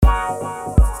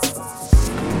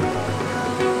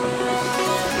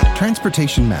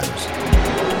Transportation Matters,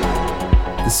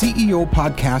 the CEO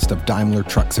podcast of Daimler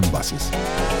Trucks and Buses.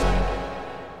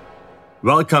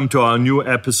 Welcome to our new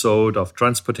episode of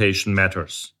Transportation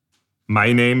Matters.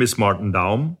 My name is Martin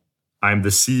Daum. I'm the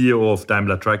CEO of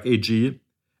Daimler Truck AG,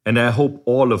 and I hope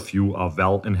all of you are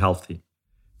well and healthy.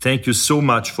 Thank you so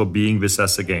much for being with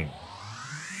us again.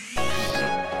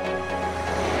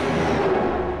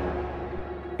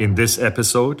 In this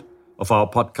episode of our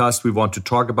podcast, we want to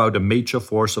talk about a major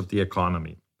force of the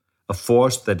economy, a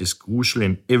force that is crucial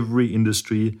in every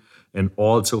industry and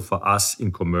also for us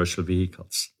in commercial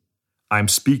vehicles. I'm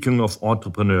speaking of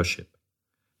entrepreneurship.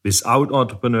 Without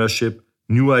entrepreneurship,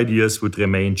 new ideas would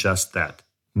remain just that,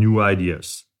 new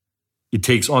ideas. It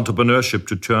takes entrepreneurship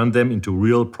to turn them into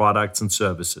real products and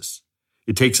services.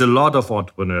 It takes a lot of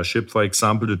entrepreneurship, for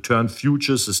example, to turn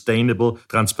future sustainable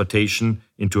transportation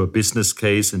into a business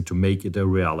case and to make it a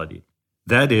reality.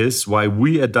 That is why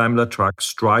we at Daimler Truck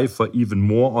strive for even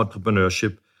more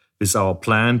entrepreneurship with our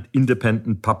planned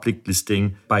independent public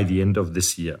listing by the end of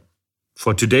this year.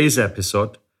 For today's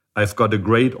episode, I've got a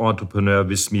great entrepreneur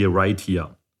with me right here,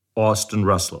 Austin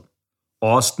Russell.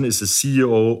 Austin is the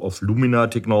CEO of Luminar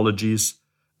Technologies,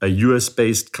 a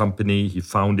US-based company he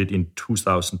founded in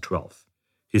 2012.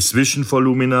 His vision for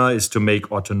Luminar is to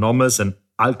make autonomous and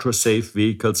ultra-safe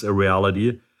vehicles a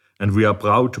reality, and we are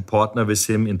proud to partner with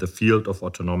him in the field of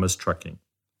autonomous trucking.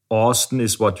 Austin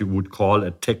is what you would call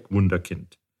a tech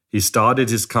wunderkind. He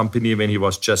started his company when he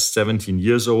was just 17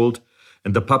 years old,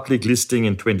 and the public listing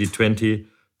in 2020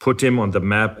 put him on the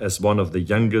map as one of the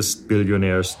youngest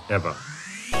billionaires ever.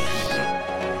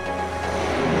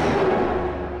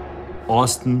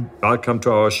 Austin, welcome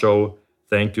to our show.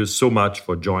 Thank you so much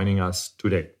for joining us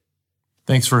today.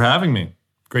 Thanks for having me.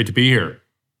 Great to be here.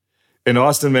 And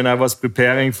Austin, when I was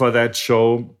preparing for that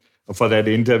show, for that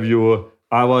interview,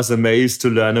 I was amazed to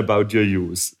learn about your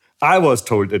youth. I was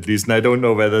told, at least, and I don't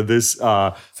know whether this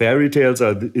are fairy tales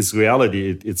or is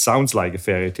reality, it sounds like a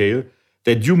fairy tale,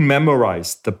 that you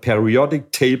memorized the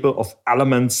periodic table of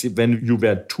elements when you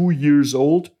were 2 years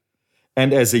old.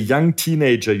 And as a young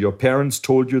teenager, your parents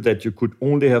told you that you could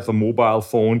only have a mobile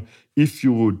phone if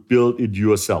you would build it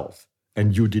yourself.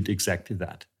 And you did exactly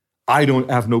that. I don't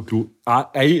have no clue. A,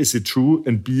 is it true?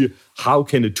 And B, how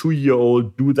can a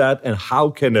 2-year-old do that? And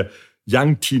how can a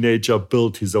young teenager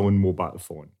build his own mobile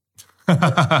phone?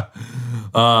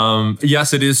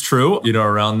 Yes, it is true,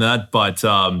 around that. But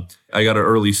I got an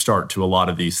early start to a lot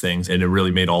of these things. And it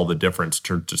really made all the difference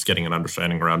to just getting an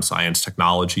understanding around science,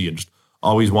 technology, and just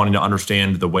always wanting to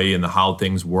understand the way and the how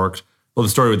things worked. Well, the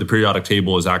story with the periodic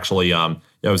table is actually, I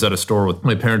was at a store with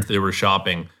my parents. They were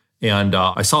shopping, and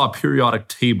I saw a periodic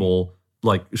table,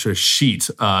 like a sheet,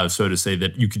 so to say,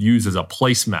 that you could use as a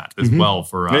placemat as well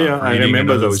for for I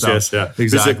remember those. Stuff. Yes, yeah,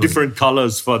 exactly. There's different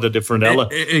colors for the different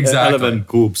element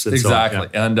groups. And exactly, so on,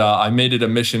 yeah. And I made it a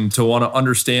mission to want to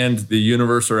understand the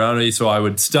universe around me. So I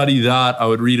would study that. I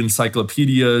would read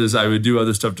encyclopedias. I would do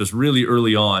other stuff just really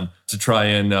early on to try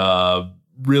and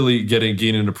really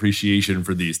gain an appreciation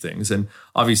for these things. And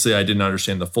obviously I didn't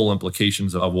understand the full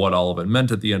implications of what all of it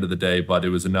meant at the end of the day, but it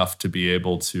was enough to be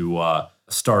able to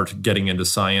start getting into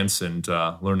science and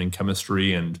learning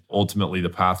chemistry and ultimately the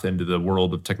path into the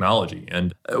world of technology.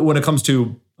 And when it comes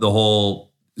to the whole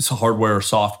hardware,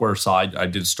 software side, I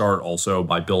did start also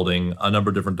by building a number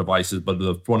of different devices, but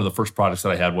one of the first products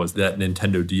that I had was that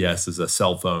Nintendo DS as a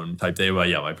cell phone type thing.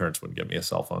 Well, my parents wouldn't get me a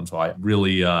cell phone, so I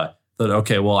really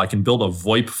okay, well, I can build a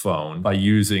VoIP phone by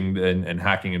using and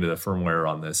hacking into the firmware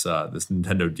on this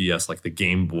Nintendo DS, like the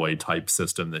Game Boy type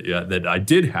system that I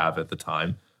did have at the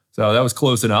time. So that was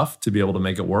close enough to be able to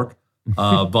make it work.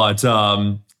 But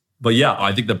yeah,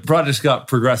 I think the projects got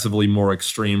progressively more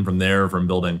extreme from there, from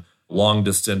building long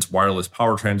distance wireless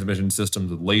power transmission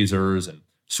systems with lasers and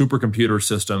supercomputer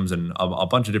systems and a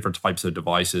bunch of different types of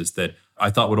devices that I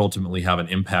thought would ultimately have an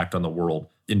impact on the world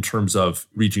in terms of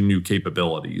reaching new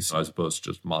capabilities as opposed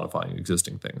to just modifying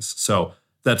existing things. So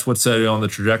that's what set it on the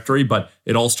trajectory, but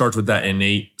it all starts with that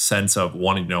innate sense of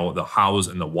wanting to know the hows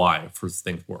and the why for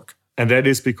things work. And that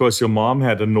is because your mom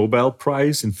had a Nobel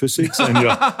Prize in physics and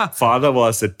your father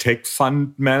was a tech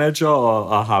fund manager,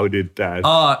 or how did that?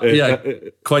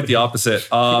 Quite the opposite.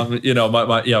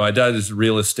 My dad is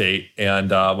real estate,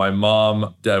 and my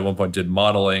mom at one point did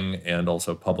modeling and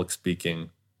also public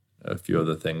speaking, a few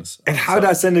other things. And how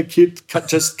does then a kid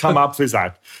just come up with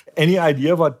that? Any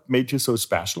idea what made you so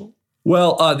special?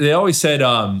 Well, they always said,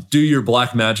 do your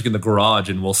black magic in the garage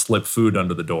and we'll slip food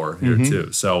under the door here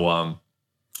too. So,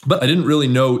 but I didn't really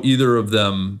know either of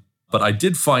them. But I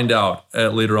did find out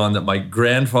later on that my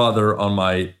grandfather on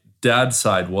my dad's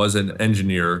side was an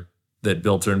engineer that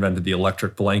built or invented the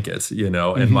electric blankets,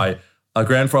 and my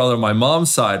grandfather on my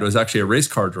mom's side was actually a race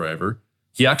car driver.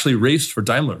 He actually raced for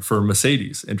Daimler, for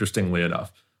Mercedes, interestingly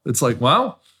enough. It's like,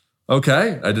 wow,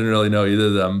 okay. I didn't really know either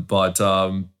of them, but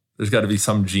there's got to be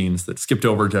some genes that skipped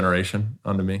over a generation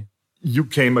onto me. You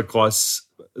came across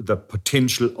the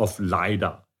potential of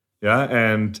Lidar. Yeah.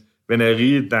 And when I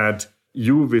read that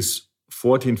you with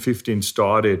 14, 15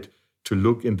 started to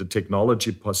look into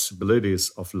technology possibilities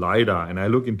of Lidar, and I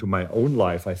look into my own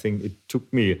life, I think it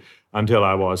took me until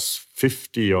I was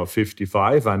 50 or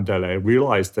 55 until I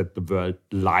realized that the word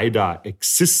Lidar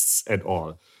exists at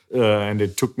all. And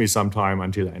it took me some time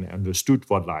until I understood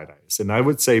what Lidar is. And I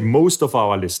would say most of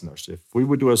our listeners, if we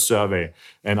would do a survey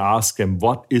and ask them,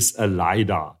 what is a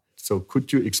Lidar? So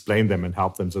could you explain them and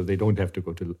help them so they don't have to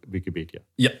go to Wikipedia?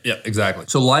 Yeah, exactly.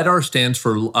 So LiDAR stands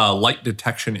for light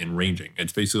detection and ranging.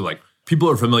 It's basically like people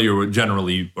are familiar with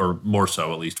generally, or more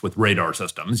so at least, with radar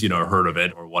systems, heard of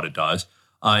it or what it does.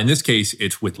 In this case,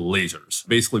 it's with lasers,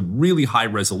 basically really high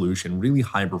resolution, really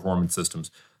high performance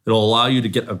systems that will allow you to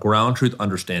get a ground truth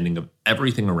understanding of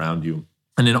everything around you.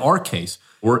 And in our case,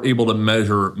 we're able to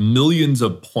measure millions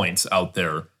of points out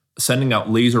there, sending out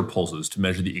laser pulses to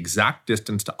measure the exact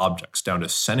distance to objects down to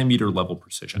centimeter level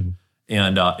precision.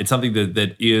 And it's something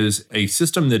that is a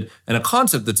system and a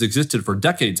concept that's existed for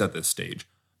decades at this stage.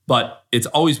 But it's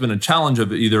always been a challenge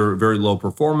of either very low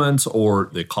performance or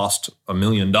they cost $1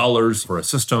 million for a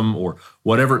system or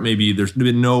whatever it may be. There's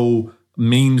been no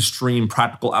mainstream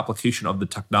practical application of the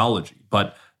technology.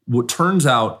 But what turns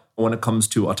out when it comes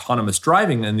to autonomous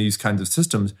driving and these kinds of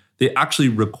systems, they actually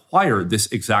require this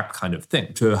exact kind of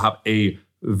thing to have a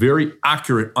very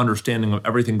accurate understanding of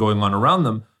everything going on around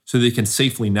them so they can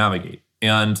safely navigate.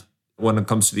 And when it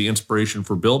comes to the inspiration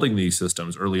for building these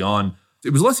systems early on,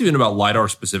 it was less even about LiDAR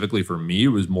specifically for me. It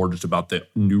was more just about the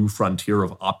new frontier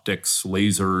of optics,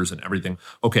 lasers, and everything.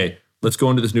 Okay, let's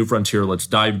go into this new frontier. Let's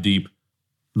dive deep.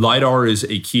 LiDAR is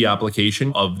a key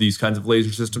application of these kinds of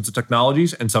laser systems and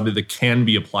technologies and something that can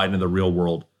be applied in the real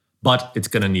world, but it's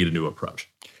going to need a new approach.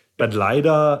 But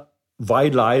LiDAR, why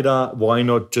LiDAR? Why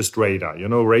not just radar?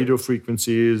 Radio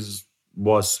frequencies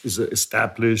is an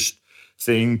established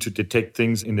thing to detect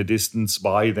things in the distance.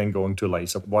 Why then going to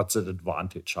laser? What's the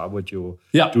advantage? How would you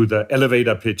do the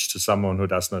elevator pitch to someone who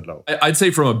does not know? I'd say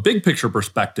from a big picture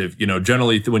perspective,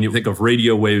 generally when you think of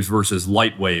radio waves versus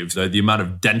light waves, the amount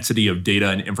of density of data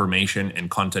and information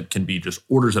and content can be just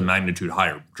orders of magnitude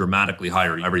higher, dramatically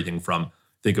higher. Everything from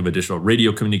think of additional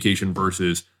radio communication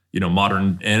versus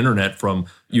modern internet from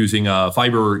using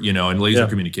fiber, and laser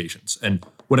communications. And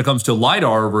when it comes to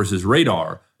LiDAR versus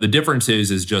radar, the difference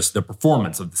is just the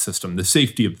performance of the system, the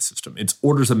safety of the system. It's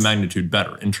orders of magnitude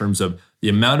better in terms of the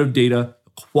amount of data,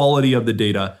 the quality of the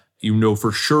data. You know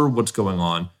for sure what's going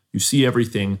on. You see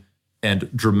everything, and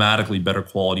dramatically better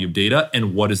quality of data.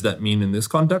 And what does that mean in this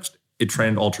context? It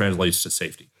all translates to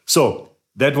safety. So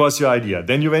that was your idea.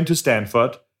 Then you went to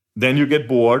Stanford. Then you get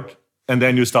bored, and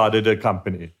then you started a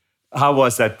company. How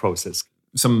was that process?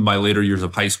 Some of my later years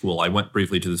of high school, I went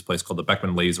briefly to this place called the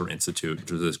Beckman Laser Institute,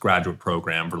 which was this graduate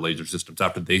program for laser systems.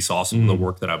 After they saw some of the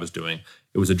work that I was doing,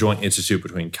 it was a joint institute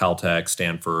between Caltech,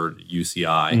 Stanford,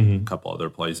 UCI, a couple other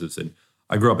places. And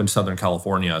I grew up in Southern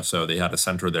California, so they had a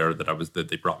center there that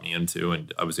they brought me into,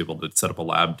 and I was able to set up a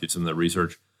lab, do some of the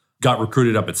research. Got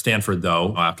recruited up at Stanford,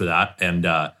 though, after that. And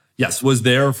was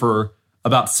there for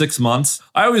about 6 months.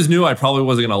 I always knew I probably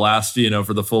wasn't going to last,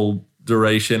 for the full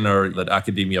duration, or that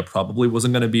academia probably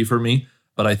wasn't going to be for me.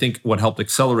 But I think what helped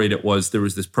accelerate it was there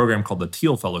was this program called the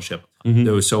Thiel Fellowship.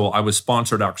 So I was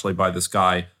sponsored actually by this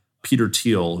guy, Peter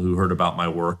Thiel, who heard about my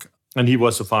work. And he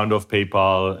was the founder of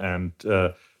PayPal and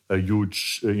a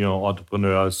huge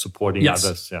entrepreneur supporting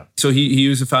others. Yeah. So he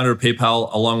was the founder of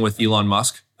PayPal along with Elon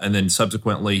Musk. And then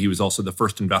subsequently, he was also the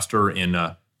first investor in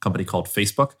a company called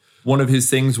Facebook. One of his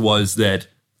things was that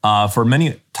for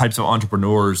many types of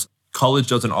entrepreneurs, college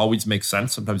doesn't always make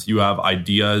sense. Sometimes you have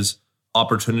ideas,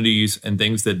 opportunities, and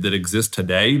things that exist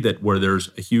today where there's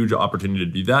a huge opportunity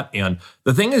to do that. And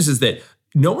the thing is that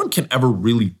no one can ever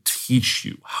really teach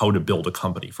you how to build a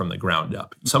company from the ground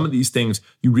up. Some of these things,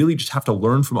 you really just have to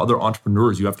learn from other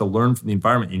entrepreneurs. You have to learn from the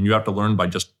environment, and you have to learn by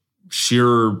just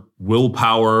sheer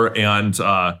willpower and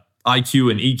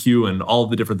IQ and EQ and all of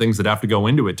the different things that have to go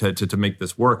into it to make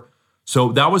this work.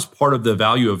 So that was part of the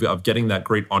value of getting that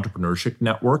great entrepreneurship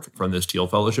network from this Thiel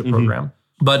Fellowship program.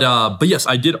 But yes,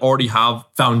 I did already have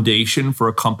foundation for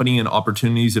a company and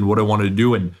opportunities and what I wanted to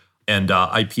do and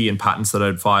IP and patents that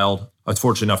I'd filed. I was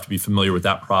fortunate enough to be familiar with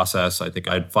that process. I think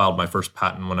I'd filed my first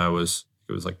patent when it was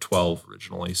like 12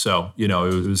 originally. So, it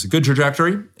was a good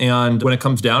trajectory. And when it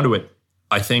comes down to it,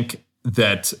 I think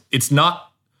that it's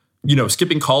not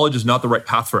skipping college is not the right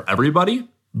path for everybody,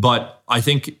 but I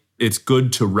think it's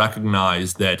good to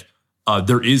recognize that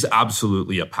there is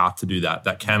absolutely a path to do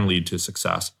that can lead to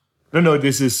success. No,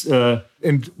 this is,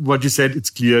 and what you said, it's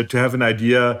clear to have an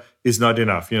idea is not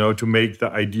enough. To make the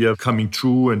idea coming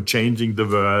true and changing the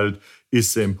world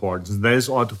is important. There's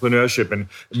entrepreneurship.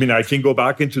 And I can go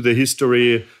back into the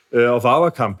history of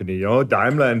our company,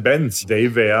 Daimler and Benz. They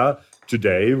were,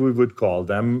 today we would call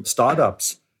them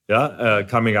startups.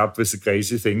 Coming up with the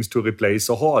crazy things to replace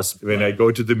a horse. When I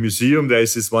go to the museum, there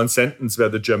is this one sentence where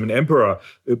the German emperor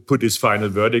put his final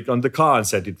verdict on the car and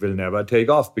said it will never take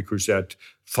off because there are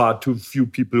far too few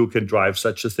people who can drive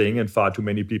such a thing and far too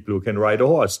many people who can ride a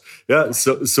horse.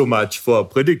 So much for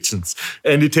predictions.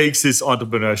 And it takes this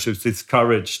entrepreneurship, this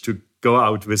courage to go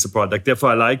out with a product. Therefore,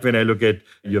 I like when I look at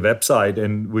your website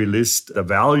and we list the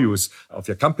values of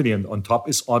your company, and on top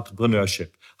is entrepreneurship.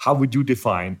 How would you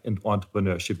define an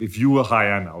entrepreneurship? If you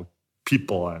hire now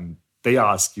people and they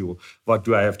ask you, what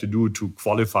do I have to do to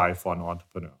qualify for an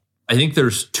entrepreneur? I think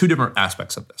there's two different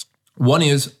aspects of this. One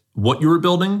is what you're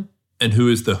building and who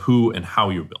is the who and how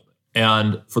you're building.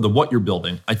 And for the what you're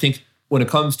building, I think when it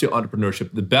comes to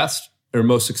entrepreneurship, the best or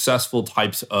most successful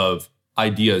types of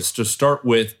ideas to start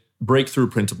with breakthrough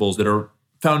principles that are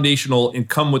foundational and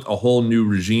come with a whole new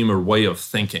regime or way of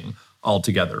thinking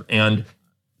altogether. And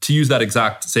to use that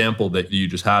exact sample that you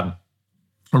just had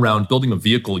around building a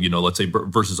vehicle, let's say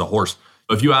versus a horse.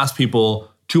 If you ask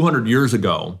people 200 years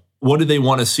ago, what do they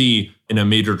want to see in a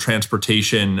major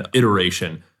transportation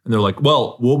iteration? And they're like,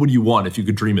 well, what would you want if you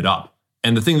could dream it up?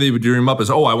 And the thing they would dream up is,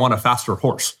 I want a faster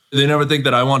horse. They never think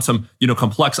that I want some,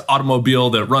 complex automobile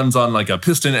that runs on like a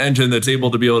piston engine that's able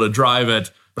to be able to drive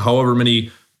at however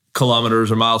many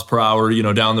kilometers or miles per hour,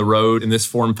 down the road in this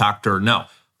form factor. No.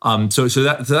 So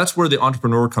that's where the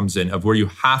entrepreneur comes in, of where you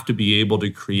have to be able to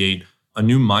create a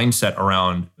new mindset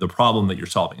around the problem that you're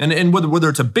solving. And whether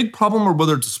it's a big problem or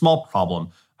whether it's a small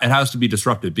problem, it has to be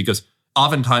disruptive, because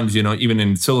oftentimes, even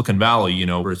in Silicon Valley,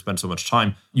 where I spend so much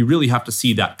time, you really have to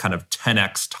see that kind of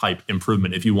 10x type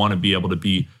improvement if you want to be able to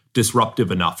be disruptive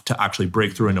enough to actually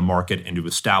break through in a market and to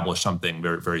establish something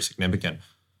very, very significant.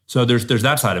 So there's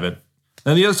that side of it.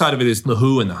 And the other side of it is the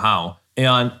who and the how.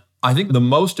 And I think the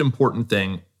most important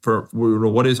thing for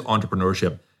what is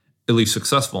entrepreneurship, at least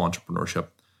successful entrepreneurship,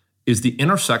 is the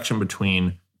intersection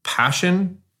between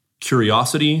passion,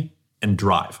 curiosity, and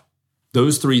drive.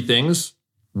 Those three things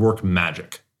work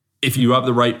magic. If you have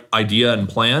the right idea and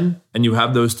plan, and you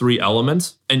have those three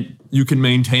elements, and you can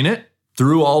maintain it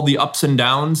through all the ups and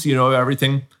downs,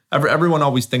 everything. Everyone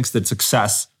always thinks that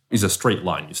success is a straight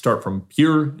line. You start from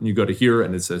here and you go to here,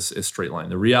 and it's a straight line.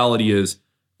 The reality is,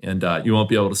 and you won't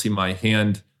be able to see my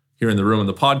hand here in the room in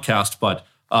the podcast, but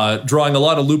drawing a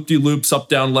lot of loop-de-loops up,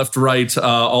 down, left, right,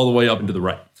 all the way up into the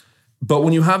right. But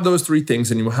when you have those three things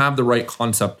and you have the right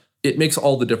concept, it makes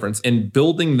all the difference. And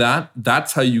building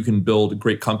that's how you can build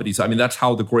great companies. I mean, that's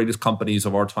how the greatest companies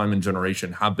of our time and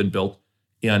generation have been built.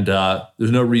 And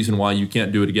there's no reason why you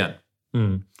can't do it again.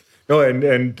 No,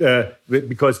 and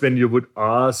because when you would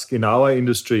ask in our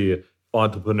industry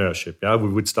entrepreneurship, we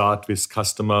would start with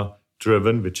customer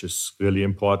driven, which is really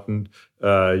important.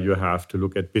 You have to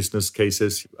look at business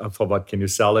cases. For what can you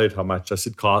sell it? How much does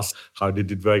it cost? How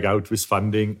did it work out with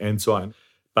funding and so on?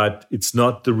 But it's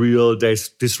not the real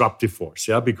disruptive force,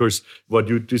 because what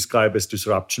you describe as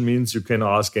disruption means you can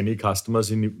ask any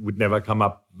customers and you would never come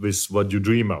up with what you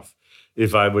dream of.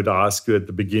 If I would ask you at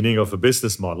the beginning of a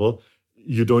business model,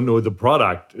 you don't know the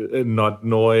product, not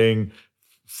knowing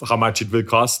how much it will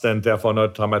cost and therefore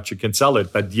not how much you can sell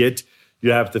it. But yet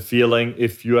you have the feeling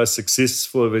if you are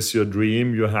successful with your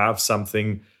dream, you have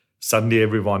something suddenly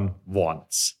everyone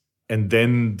wants. And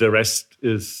then the rest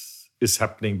is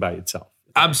happening by itself.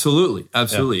 Absolutely. Yeah.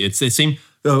 It's the same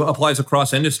applies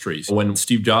across industries. When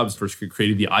Steve Jobs first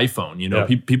created the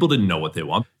iPhone, people didn't know what they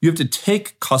want. You have to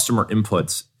take customer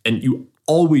inputs, and you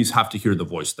always have to hear the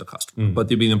voice of the customer. But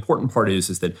the important part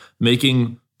is that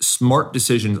making smart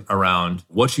decisions around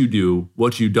what you do,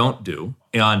 what you don't do,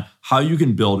 and how you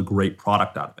can build a great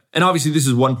product out of it. And obviously, this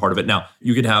is one part of it. Now,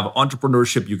 you can have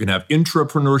entrepreneurship, you can have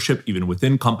intrapreneurship, even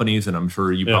within companies, and I'm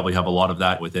sure you probably have a lot of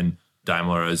that within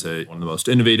Daimler as one of the most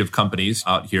innovative companies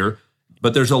out here.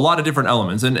 But there's a lot of different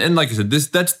elements. And like I said,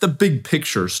 that's the big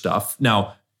picture stuff.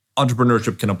 Now,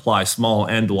 entrepreneurship can apply small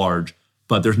and large,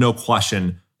 but there's no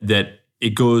question that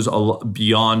it goes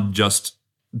beyond just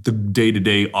the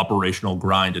day-to-day operational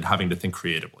grind and having to think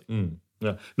creatively.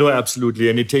 Yeah. No, absolutely.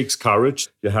 And it takes courage.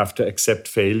 You have to accept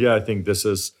failure. I think this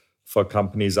is, for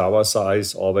companies our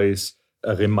size, always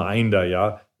a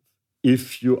reminder,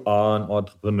 if you are an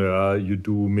entrepreneur, you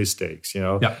do mistakes,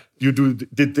 Yeah. You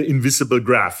did the invisible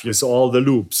graph, you saw all the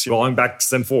loops, going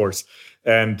backs and forth.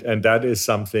 And that is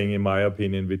something, in my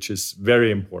opinion, which is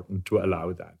very important to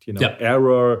allow that.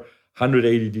 Error,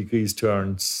 180 degrees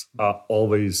turns are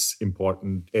always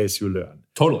important as you learn.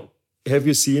 Totally. Have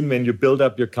you seen when you build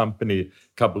up your company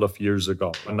a couple of years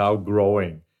ago and now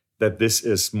growing, that this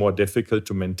is more difficult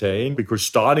to maintain? Because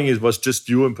starting, it was just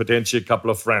you and potentially a couple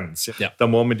of friends. Yeah. The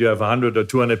moment you have 100 or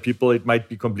 200 people, it might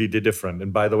be completely different.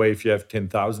 And by the way, if you have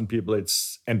 10,000 people,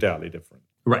 it's entirely different.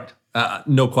 Right.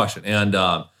 No question. And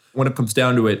when it comes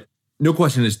down to it, no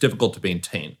question, it's difficult to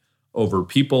maintain over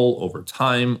people, over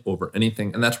time, over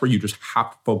anything. And that's where you just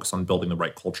have to focus on building the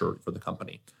right culture for the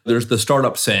company. There's the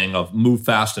startup saying of move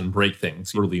fast and break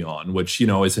things early on, which,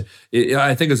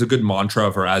 I think is a good mantra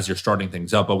for as you're starting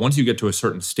things up. But once you get to a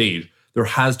certain stage, there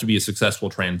has to be a successful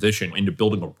transition into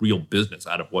building a real business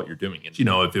out of what you're doing. And,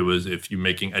 if you're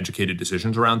making educated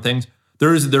decisions around things,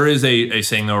 there is a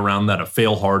saying around that of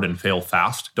fail hard and fail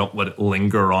fast. Don't let it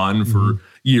linger on for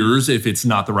years if it's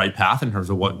not the right path in terms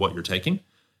of what you're taking.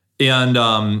 And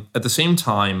at the same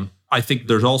time, I think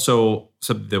there's also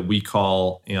something that we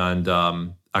call, and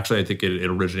actually I think it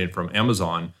originated from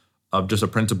Amazon, of just a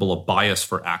principle of bias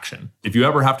for action. If you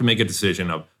ever have to make a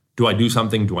decision of, do I do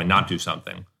something, do I not do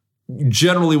something? You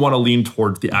generally want to lean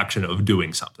towards the action of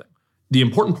doing something. The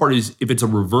important part is if it's a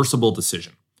reversible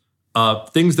decision.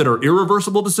 Things that are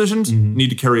irreversible decisions need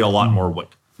to carry a lot more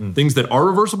weight. Things that are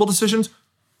reversible decisions,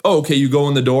 okay, you go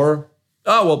in the door,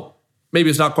 maybe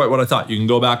it's not quite what I thought. You can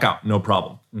go back out, no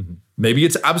problem. Maybe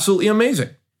it's absolutely amazing,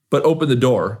 but open the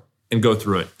door and go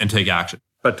through it and take action.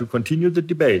 But to continue the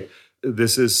debate,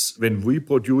 this is when we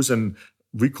produce, and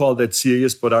we call that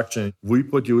serious production. We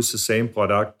produce the same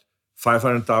product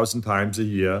 500,000 times a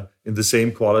year in the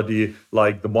same quality,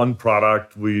 like the one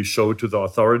product we show to the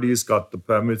authorities, got the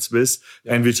permits with,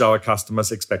 and which our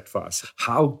customers expect for us.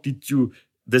 How did you...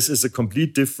 This is a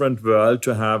complete different world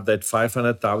to have that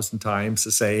 500,000 times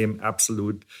the same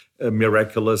absolute,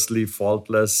 miraculously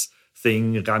faultless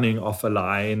thing running off a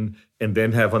line, and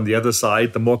then have on the other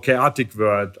side the more chaotic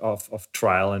world of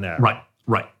trial and error.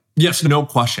 Right. Yes, no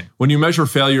question. When you measure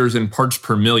failures in parts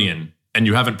per million and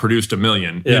you haven't produced a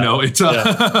million, it's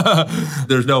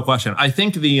there's no question. I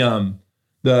think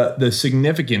the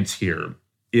significance here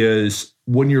is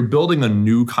when you're building a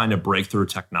new kind of breakthrough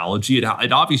technology, it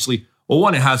obviously... Well,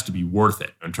 one, it has to be worth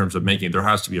it in terms of making it. There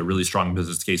has to be a really strong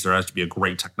business case. There has to be a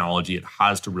great technology. It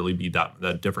has to really be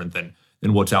that different than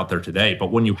what's out there today. But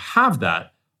when you have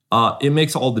that, it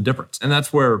makes all the difference. And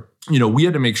that's where, we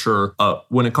had to make sure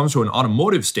when it comes to an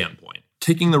automotive standpoint,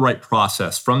 taking the right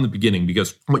process from the beginning,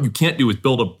 because what you can't do is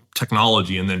build a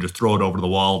technology and then just throw it over the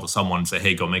wall to someone and say,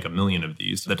 hey, go make 1 million of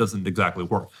these. That doesn't exactly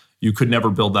work. You could never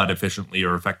build that efficiently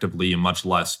or effectively and much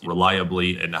less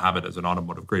reliably and have it as an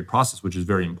automotive grade process, which is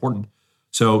very important.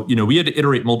 So, we had to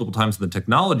iterate multiple times on the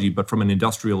technology, but from an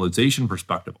industrialization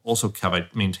perspective, also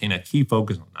maintain a key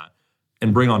focus on that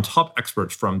and bring on top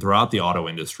experts from throughout the auto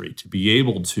industry to be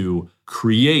able to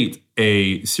create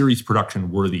a series production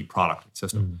worthy product and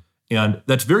system. And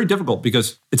that's very difficult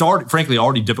because it's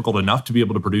already difficult enough to be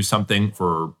able to produce something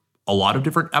for a lot of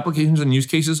different applications and use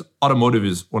cases. Automotive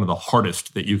is one of the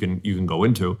hardest that you can go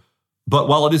into. But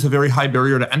while it is a very high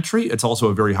barrier to entry, it's also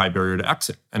a very high barrier to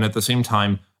exit. And at the same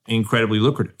time, incredibly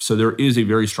lucrative. So there is a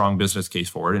very strong business case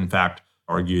for it. In fact,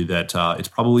 argue that it's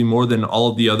probably more than all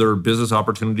of the other business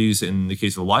opportunities in the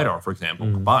case of Lidar, for example,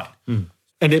 combined.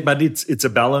 But it's a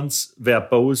balance where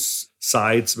both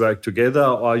sides work together,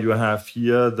 or you have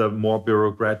here the more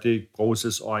bureaucratic,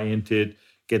 process-oriented,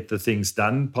 get the things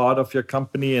done part of your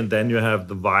company, and then you have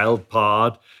the wild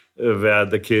part where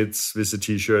the kids with the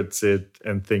T-shirt sit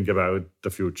and think about the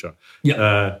future.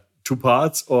 Two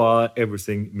parts or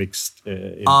everything mixed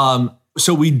in?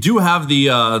 So we do have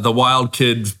the wild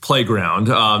kids playground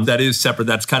that is separate.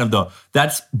 That's kind of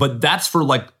that's for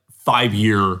like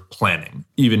 5-year planning,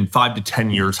 even 5 to 10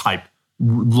 years hype,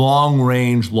 long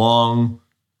range, long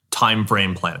time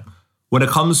frame planning. When it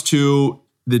comes to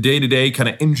the day-to-day kind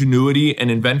of ingenuity and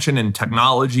invention and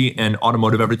technology and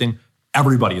automotive everything,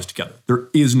 everybody is together. There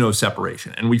is no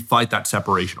separation, and we fight that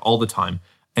separation all the time.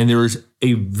 And there's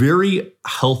a very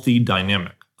healthy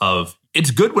dynamic of,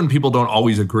 it's good when people don't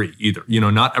always agree either.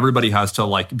 Not everybody has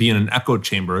to be in an echo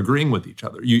chamber agreeing with each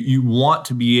other. You want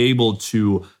to be able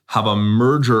to have a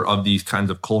merger of these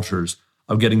kinds of cultures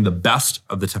of getting the best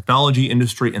of the technology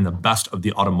industry and the best of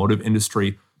the automotive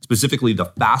industry, specifically the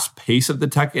fast pace of the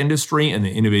tech industry and the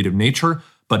innovative nature,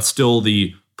 but still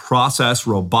the process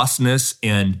robustness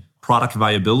and product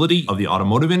viability of the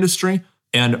automotive industry,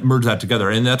 and merge that together.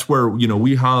 And that's where,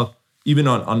 we have even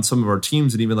on some of our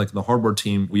teams, and even like in the hardware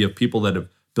team, we have people that have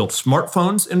built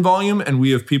smartphones in volume, and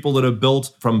we have people that have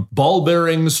built from ball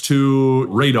bearings to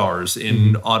radars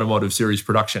in automotive series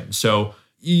production. So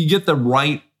you get the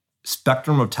right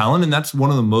spectrum of talent, and that's one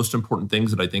of the most important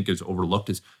things that I think is overlooked.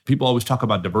 Is people always talk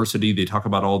about diversity, they talk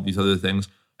about all of these other things,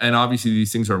 and obviously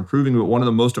these things are improving, but one of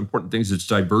the most important things is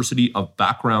diversity of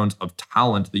backgrounds of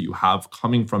talent that you have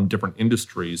coming from different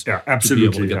industries. Yeah, absolutely.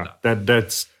 To be able to get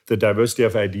That's the diversity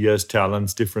of ideas,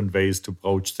 talents, different ways to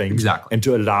approach things. Exactly. And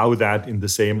to allow that in the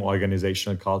same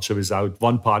organizational culture without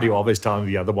one party always telling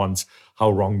the other ones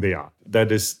how wrong they are.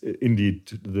 That is indeed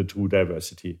the true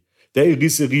diversity. There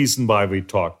is a reason why we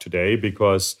talk today,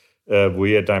 because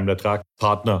we at Daimler Truck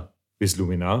partner with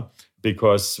Luminar,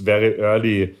 because very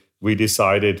early we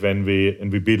decided when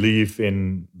we believe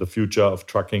in the future of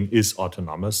trucking is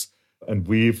autonomous. And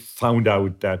we found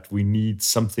out that we need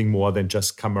something more than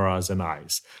just cameras and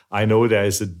eyes. I know there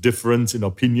is a difference in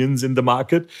opinions in the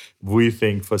market. We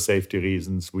think for safety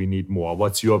reasons, we need more.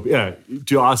 What's your,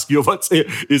 to ask you,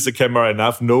 is a camera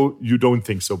enough? No, you don't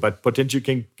think so. But potentially you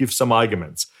can give some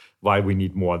arguments why we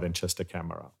need more than just a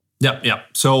camera. Yeah.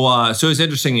 So it's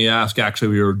interesting you ask. Actually,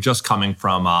 we were just coming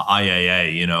from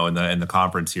IAA, in the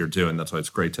conference here too, and that's why it's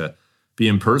great to be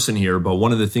in person here. But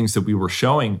one of the things that we were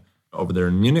showing over there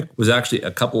in Munich was actually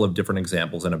a couple of different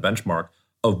examples and a benchmark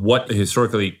of what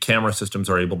historically camera systems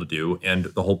are able to do, and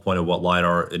the whole point of what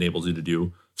Lidar enables you to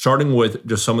do, starting with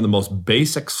just some of the most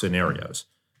basic scenarios,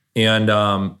 and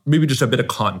maybe just a bit of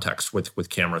context with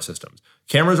camera systems.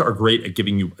 Cameras are great at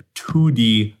giving you a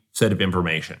 2D set of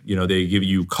information. They give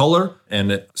you color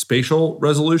and spatial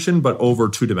resolution, but over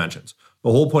 2 dimensions.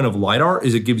 The whole point of Lidar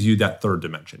is it gives you that third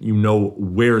dimension. You know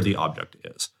where the object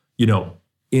is,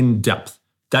 in depth.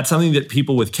 That's something that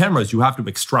people with cameras, you have to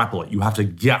extrapolate. You have to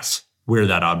guess where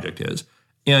that object is.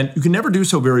 And you can never do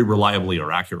so very reliably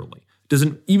or accurately.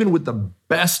 Even with the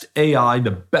best AI,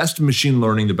 the best machine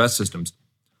learning, the best systems,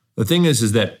 the thing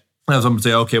is that as someone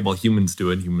say, okay, well, humans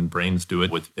do it, human brains do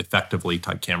it with effectively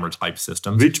camera type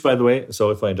systems. Which, by the way,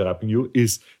 sorry for interrupting you,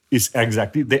 is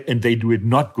exactly, and they do it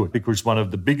not good, because one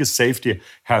of the biggest safety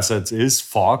hazards is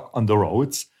fog on the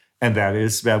roads. And that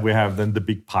is where we have then the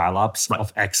big pileups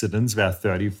of accidents where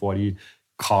 30, 40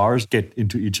 cars get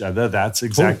into each other. That's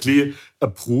exactly a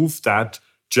proof that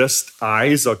just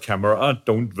eyes or camera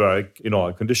don't work in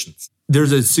all conditions.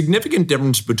 There's a significant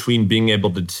difference between being able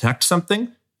to detect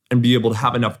something and be able to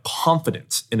have enough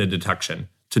confidence in a detection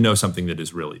to know something that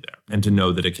is really there and to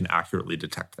know that it can accurately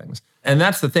detect things. And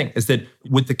that's the thing, is that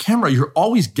with the camera, you're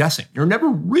always guessing. You're never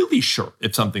really sure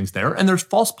if something's there. And there's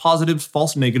false positives,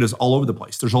 false negatives all over the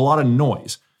place. There's a lot of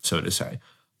noise, so to say.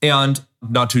 And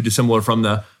not too dissimilar from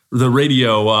the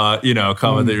radio,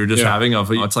 comment that you're just having of,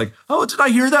 it's like, oh, did I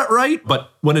hear that right?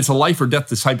 But when it's a life or death,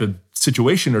 this type of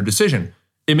situation or decision,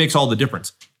 it makes all the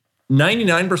difference.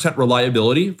 99%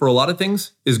 reliability for a lot of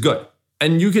things is good.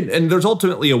 And there's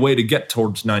ultimately a way to get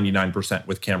towards 99%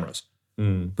 with cameras.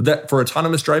 But that for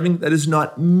autonomous driving, that is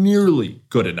not nearly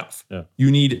good enough. Yeah. You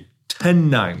need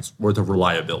 10 nines worth of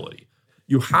reliability.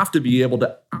 You have to be able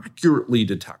to accurately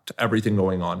detect everything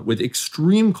going on with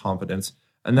extreme confidence.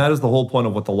 And that is the whole point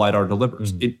of what the Lidar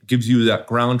delivers. It gives you that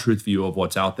ground truth view of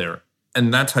what's out there.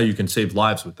 And that's how you can save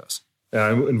lives with this.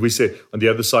 And we say on the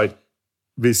other side,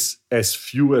 with as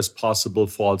few as possible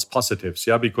false positives,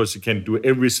 because you can do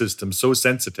every system so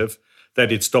sensitive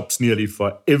that it stops nearly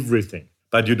for everything.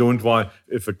 But you don't want,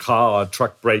 if a car or a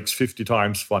truck breaks 50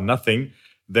 times for nothing,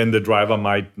 then the driver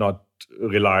might not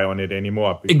rely on it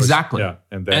anymore. Because, exactly. Yeah,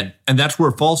 and that's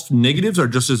where false negatives are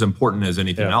just as important as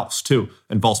anything else too.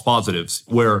 And false positives,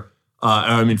 where,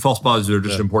 false positives are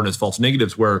just as important as false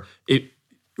negatives, where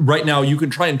right now, you can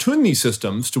try and tune these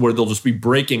systems to where they'll just be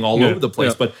breaking all over the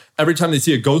place. But every time they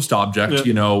see a ghost object,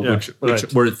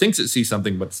 where it thinks it sees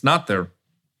something, but it's not there,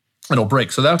 it'll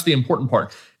break. So that's the important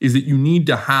part, is that you need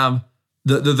to have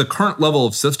the current level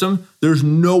of system. There's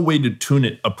no way to tune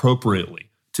it appropriately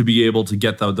to be able to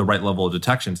get the right level of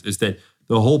detections. Is that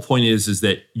the whole point is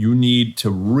that you need to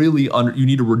really you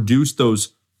need to reduce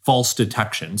those false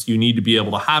detections. You need to be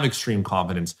able to have extreme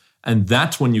confidence. And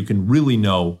that's when you can really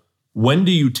know, when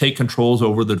do you take controls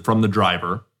over from the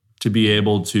driver to be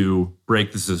able to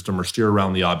break the system or steer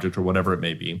around the object or whatever it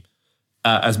may be,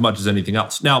 as much as anything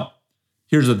else. Now,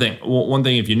 here's the thing. One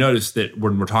thing, if you notice that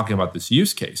when we're talking about this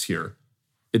use case here,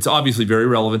 it's obviously very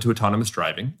relevant to autonomous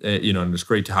driving, and it's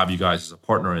great to have you guys as a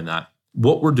partner in that.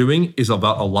 What we're doing is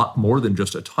about a lot more than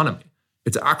just autonomy.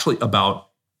 It's actually about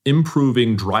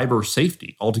improving driver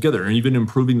safety altogether, and even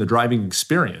improving the driving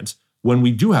experience when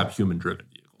we do have human-driven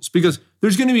vehicles. Because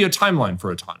there's going to be a timeline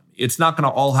for autonomy. It's not going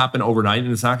to all happen overnight,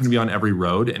 and it's not going to be on every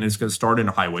road, and it's going to start in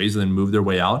highways and then move their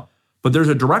way out. But there's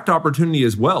a direct opportunity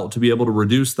as well to be able to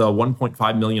reduce the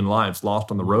 1.5 million lives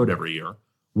lost on the road every year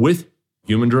with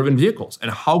human-driven vehicles.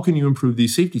 And how can you improve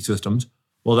these safety systems?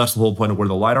 Well, that's the whole point of where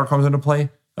the Lidar comes into play.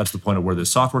 That's the point of where the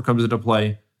software comes into play.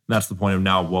 And that's the point of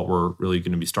now what we're really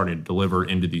going to be starting to deliver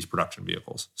into these production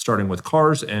vehicles, starting with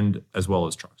cars and as well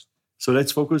as trucks. So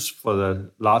let's focus for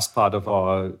the last part of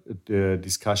our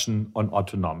discussion on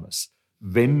autonomous.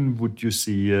 When would you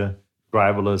see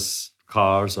driverless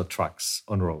cars or trucks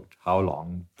on road? How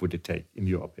long would it take, in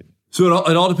your opinion? So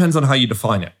it all depends on how you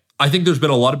define it. I think there's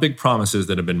been a lot of big promises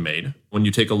that have been made. When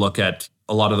you take a look at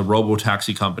a lot of the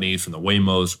robo-taxi companies, from the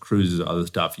Waymos, Cruises, other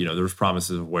stuff, there's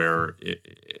promises of where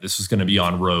this is going to be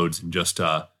on roads, and just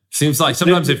seems like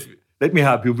sometimes Let me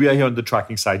help you. We are here on the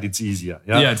trucking side. It's easier.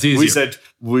 Yeah, it's easier. We said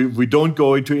we don't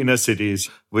go into inner cities.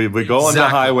 We go on the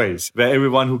highways where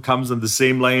everyone who comes on the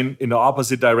same lane in the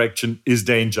opposite direction is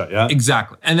danger. Yeah,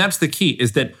 exactly. And that's the key,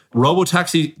 is that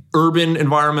robo-taxi, urban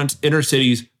environments, inner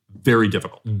cities, very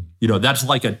difficult. That's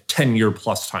like a 10-year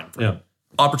plus time frame. Yeah.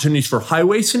 Opportunities for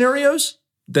highway scenarios,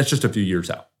 that's just a few years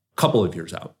out, a couple of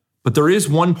years out. But there is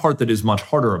one part that is much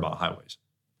harder about highways,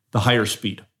 the higher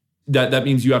speed. That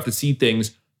means you have to see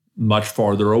things much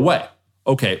farther away.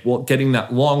 Okay, well, getting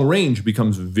that long range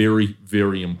becomes very,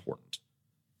 very important.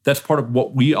 That's part of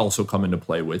what we also come into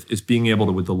play with, is being able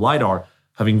to, with the Lidar,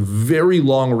 having very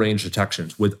long range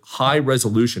detections with high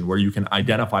resolution where you can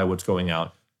identify what's going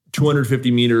out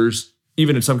 250 meters,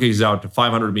 even in some cases out to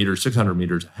 500 meters, 600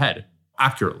 meters ahead,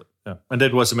 accurately. Yeah. And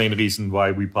that was the main reason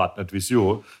why we partnered with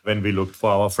you when we looked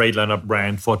for our Freightliner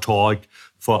brand, for Torque,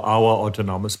 for our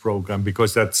autonomous program,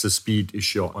 because that's the speed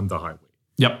issue on the highway.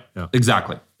 Yep, yeah.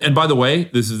 Exactly. And by the way,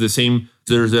 this is the same.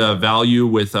 There's a value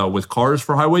with cars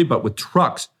for highway, but with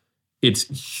trucks,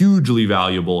 it's hugely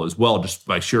valuable as well, just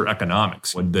by sheer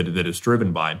economics that it's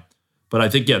driven by. But I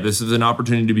think, this is an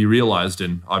opportunity to be realized.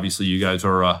 And obviously, you guys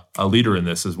are a leader in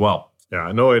this as well. Yeah,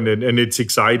 I know. And it's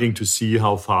exciting to see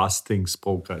how fast things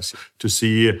progress, to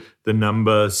see the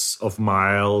numbers of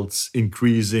miles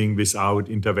increasing without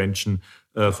intervention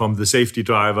from the safety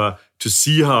driver, to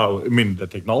see how, the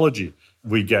technology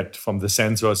we get from the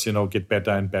sensors, get better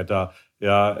and better.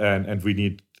 Yeah, and we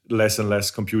need less and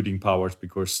less computing powers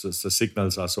because the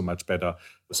signals are so much better.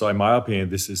 So in my opinion,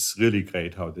 this is really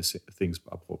great how these things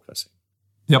are progressing.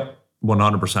 Yep,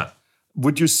 100%.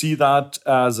 Would you see that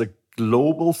as a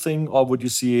global thing, or would you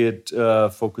see it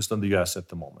focused on the US at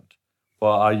the moment? Or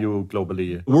are you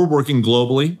globally? We're working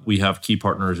globally. We have key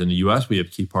partners in the US. We have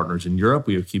key partners in Europe.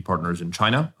 We have key partners in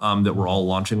China that we're all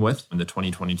launching with in the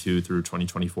 2022 through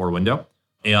 2024 window.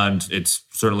 And it's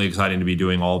certainly exciting to be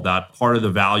doing all of that. Part of the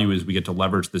value is we get to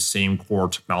leverage the same core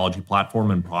technology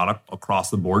platform and product across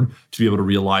the board to be able to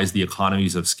realize the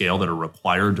economies of scale that are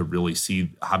required to really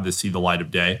have this see the light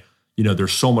of day.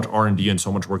 There's so much R&D and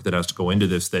so much work that has to go into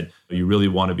this that you really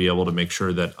want to be able to make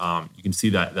sure that you can see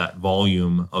that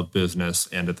volume of business,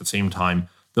 and at the same time,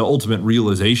 the ultimate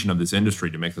realization of this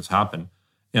industry to make this happen.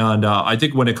 And I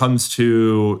think when it comes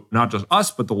to not just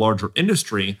us, but the larger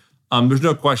industry, there's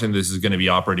no question this is going to be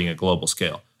operating at global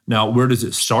scale. Now, where does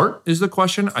it start is the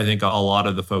question. I think a lot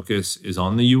of the focus is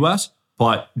on the US,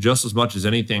 but just as much as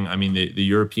anything, the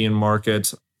European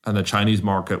markets and the Chinese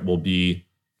market will be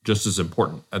just as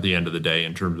important at the end of the day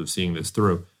in terms of seeing this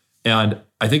through. And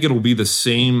I think it'll be the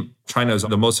same. China's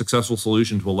the most successful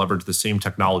solutions will leverage the same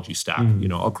technology stack,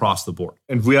 across the board.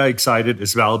 And we are excited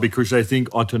as well because I think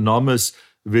autonomous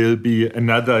will be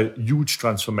another huge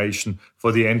transformation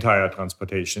for the entire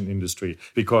transportation industry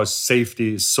because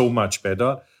safety is so much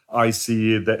better. I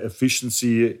see the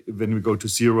efficiency when we go to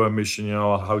zero emission,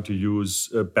 how to use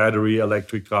battery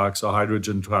electric trucks or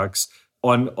hydrogen trucks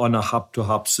on a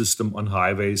hub-to-hub system on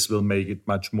highways will make it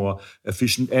much more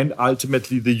efficient, and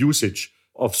ultimately the usage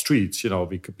of streets,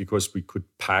 because we could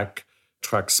pack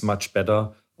trucks much better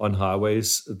on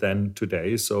highways than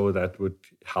today. So that would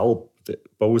help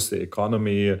both the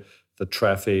economy, the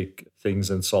traffic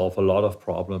things, and solve a lot of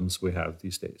problems we have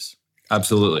these days.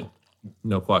 Absolutely.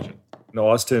 No question. Now,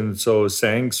 Austin, so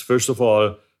thanks, first of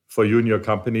all, for you and your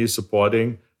company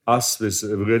supporting us with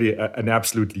really an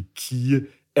absolutely key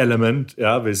element.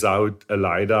 Without a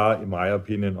Lidar, in my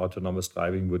opinion, autonomous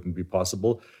driving wouldn't be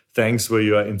possible. Thanks for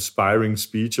your inspiring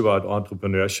speech about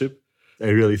entrepreneurship. I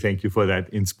really thank you for that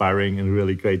inspiring and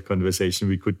really great conversation.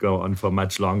 We could go on for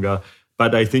much longer,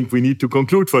 but I think we need to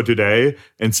conclude for today.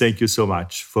 And thank you so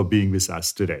much for being with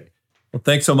us today. Well,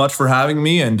 thanks so much for having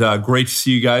me, and great to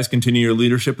see you guys continue your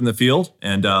leadership in the field,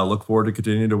 and look forward to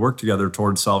continuing to work together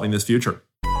towards solving this future.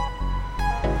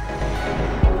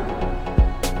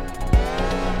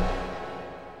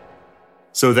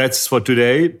 So that's for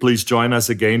today. Please join us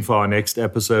again for our next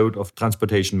episode of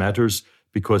Transportation Matters,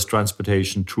 because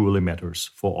transportation truly matters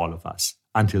for all of us.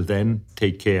 Until then,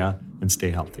 take care and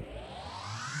stay healthy.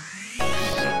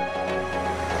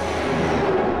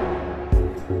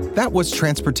 That was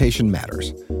Transportation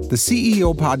Matters, the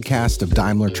CEO podcast of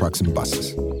Daimler Trucks and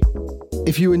Buses.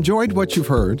 If you enjoyed what you've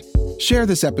heard, share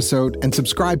this episode and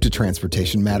subscribe to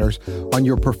Transportation Matters on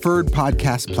your preferred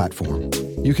podcast platform.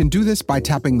 You can do this by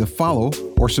tapping the follow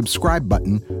or subscribe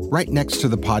button right next to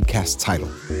the podcast title.